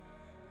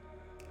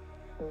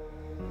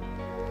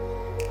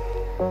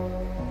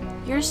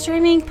You're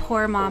streaming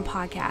Poor Mom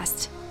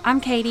Podcast.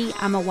 I'm Katie.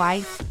 I'm a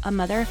wife, a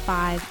mother of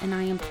 5, and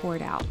I am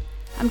poured out.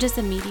 I'm just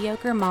a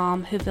mediocre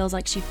mom who feels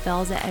like she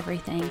fails at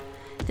everything.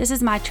 This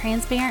is my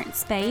transparent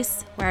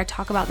space where I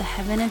talk about the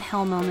heaven and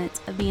hell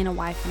moments of being a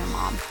wife and a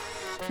mom.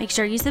 Make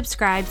sure you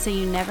subscribe so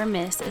you never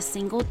miss a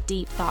single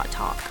deep thought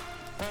talk.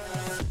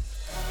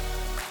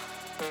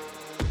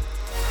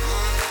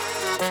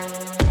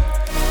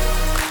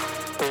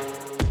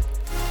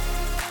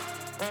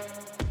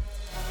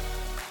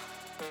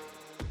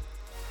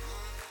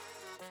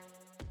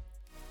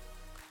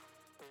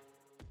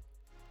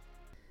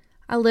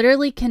 I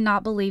literally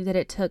cannot believe that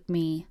it took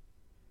me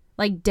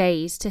like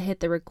days to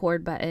hit the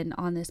record button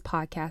on this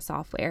podcast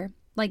software.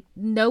 Like,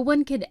 no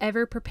one could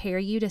ever prepare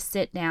you to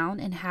sit down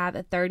and have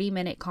a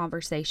 30-minute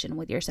conversation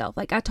with yourself.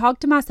 Like, I talk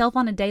to myself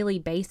on a daily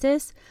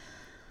basis,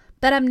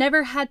 but I've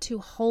never had to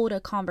hold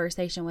a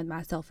conversation with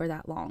myself for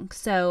that long.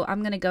 So I'm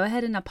going to go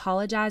ahead and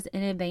apologize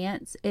in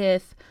advance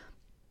if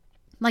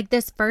like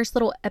this first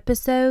little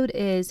episode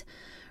is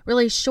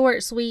really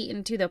short, sweet,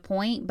 and to the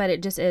point, but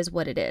it just is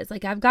what it is.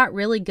 Like, I've got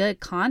really good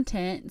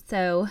content,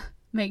 so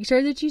make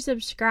sure that you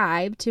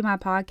subscribe to my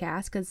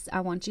podcast because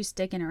I want you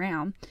sticking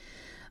around.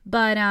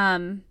 But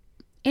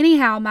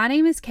anyhow, my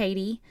name is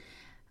Katie.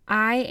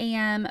 I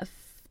am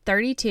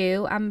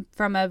 32. I'm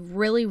from a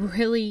really,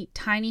 really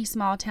tiny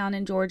small town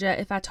in Georgia.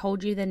 If I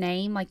told you the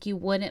name, like, you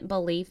wouldn't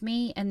believe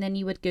me, and then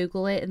you would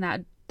Google it, and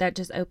that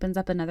just opens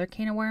up another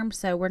can of worms,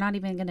 so we're not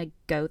even going to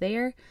go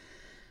there.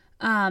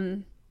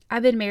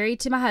 I've been married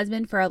to my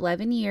husband for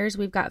 11 years.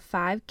 We've got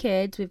 5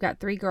 kids. We've got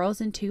 3 girls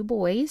and 2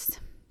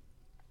 boys.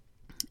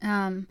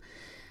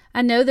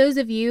 I know those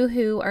of you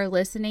who are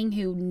listening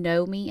who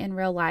know me in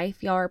real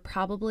life, y'all are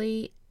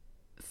probably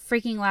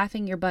freaking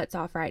laughing your butts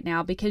off right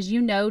now because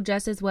you know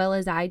just as well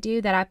as I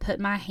do that I put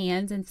my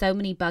hands in so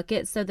many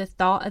buckets. So the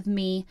thought of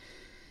me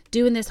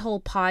doing this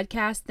whole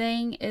podcast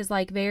thing is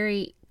like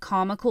very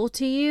comical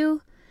to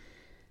you.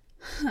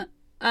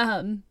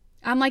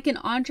 I'm like an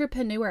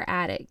entrepreneur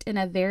addict in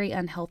a very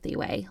unhealthy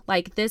way.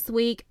 Like, this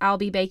week I'll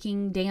be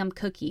baking damn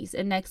cookies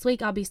and next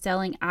week I'll be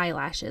selling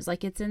eyelashes.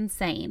 Like, it's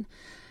insane.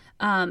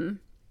 But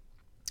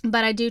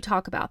I do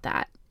talk about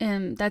that.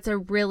 And that's a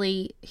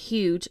really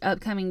huge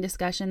upcoming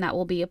discussion that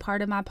will be a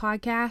part of my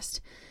podcast.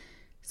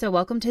 So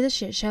welcome to the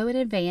shit show in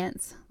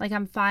advance. Like,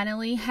 I'm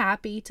finally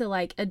happy to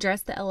like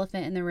address the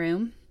elephant in the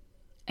room.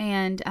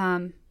 And,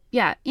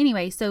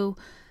 anyway, so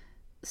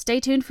stay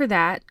tuned for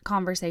that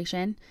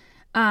conversation.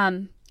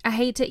 I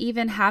hate to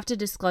even have to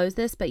disclose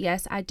this, but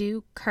yes, I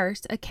do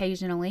curse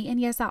occasionally. And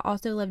yes, I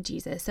also love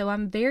Jesus. So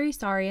I'm very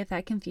sorry if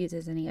that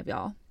confuses any of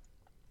y'all.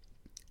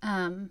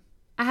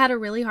 I had a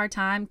really hard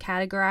time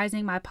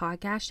categorizing my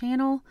podcast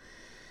channel.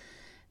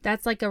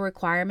 That's like a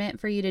requirement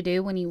for you to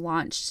do when you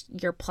launch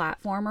your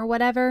platform or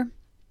whatever.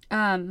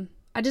 I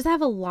just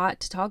have a lot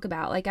to talk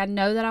about. Like, I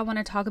know that I want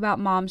to talk about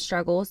mom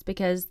struggles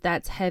because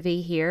that's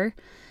heavy here.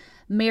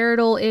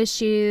 Marital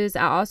issues.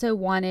 I also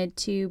wanted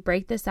to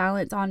break the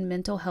silence on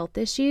mental health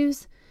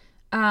issues.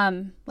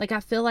 Like, I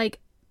feel like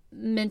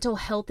mental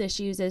health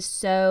issues is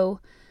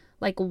so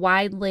like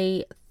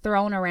widely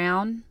thrown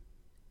around,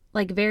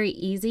 like very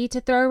easy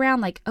to throw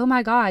around. Like, oh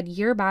my God,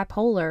 you're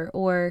bipolar,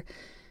 or,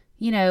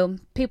 you know,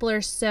 people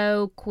are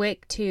so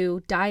quick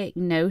to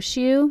diagnose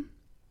you.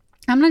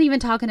 I'm not even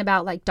talking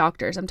about like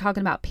doctors. I'm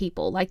talking about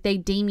people. Like, they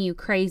deem you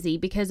crazy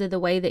because of the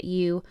way that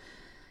you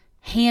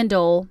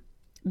handle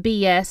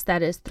BS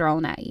that is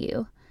thrown at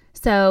you.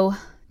 So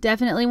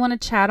definitely want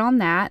to chat on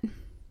that.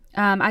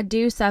 I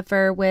do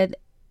suffer with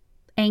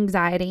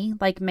anxiety,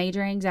 like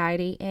major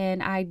anxiety,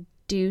 and I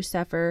do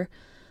suffer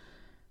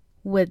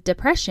with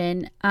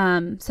depression.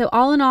 So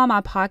all in all,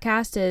 my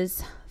podcast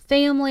is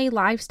family,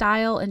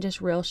 lifestyle, and just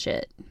real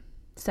shit.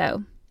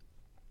 So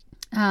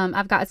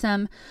I've got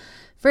some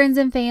friends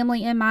and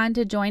family in mind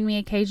to join me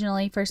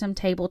occasionally for some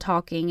table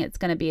talking. It's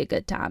going to be a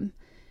good time.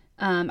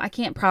 I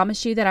can't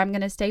promise you that I'm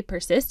going to stay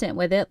persistent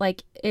with it.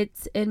 Like,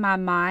 it's in my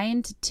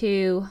mind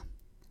to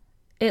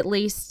at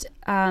least,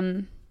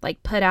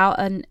 like, put out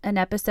an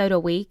episode a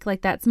week.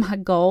 Like, that's my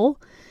goal.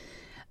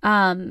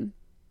 And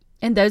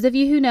those of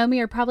you who know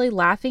me are probably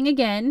laughing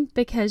again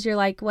because you're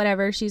like,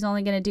 whatever, she's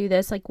only going to do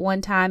this like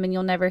one time and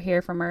you'll never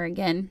hear from her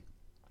again.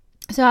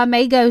 So I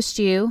may ghost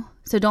you.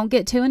 So don't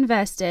get too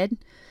invested.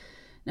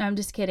 No, I'm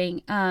just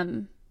kidding.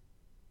 I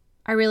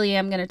really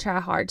am going to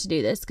try hard to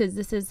do this because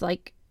this is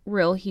like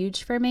real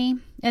huge for me,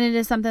 and it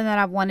is something that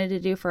I've wanted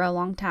to do for a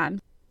long time.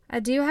 I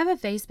do have a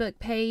Facebook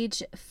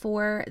page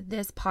for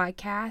this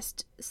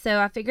podcast, so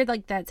I figured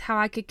like that's how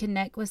I could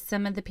connect with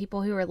some of the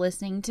people who are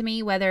listening to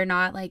me, whether or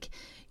not like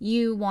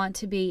you want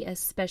to be a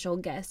special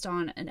guest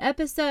on an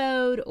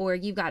episode, or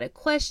you've got a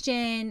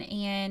question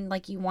and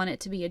like you want it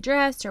to be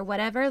addressed or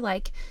whatever.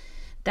 Like,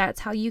 that's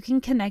how you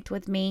can connect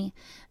with me.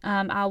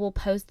 I will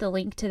post the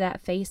link to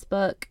that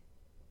Facebook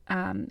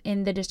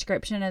in the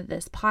description of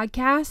this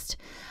podcast.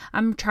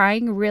 I'm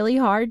trying really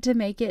hard to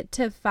make it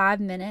to 5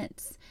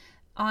 minutes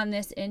on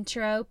this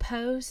intro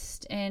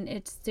post, and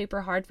it's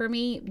super hard for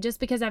me just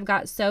because I've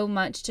got so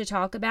much to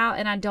talk about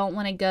and I don't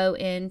want to go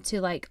into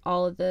like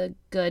all of the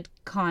good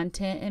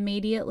content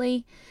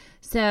immediately.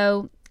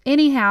 So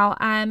anyhow,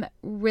 I'm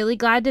really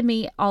glad to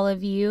meet all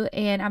of you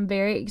and I'm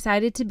very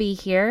excited to be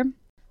here.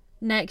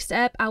 Next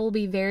up, I will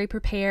be very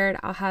prepared.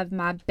 I'll have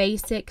my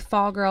basic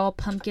Fall Girl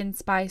pumpkin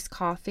spice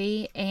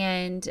coffee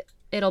and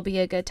it'll be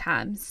a good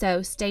time.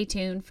 So stay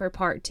tuned for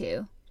part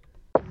 2.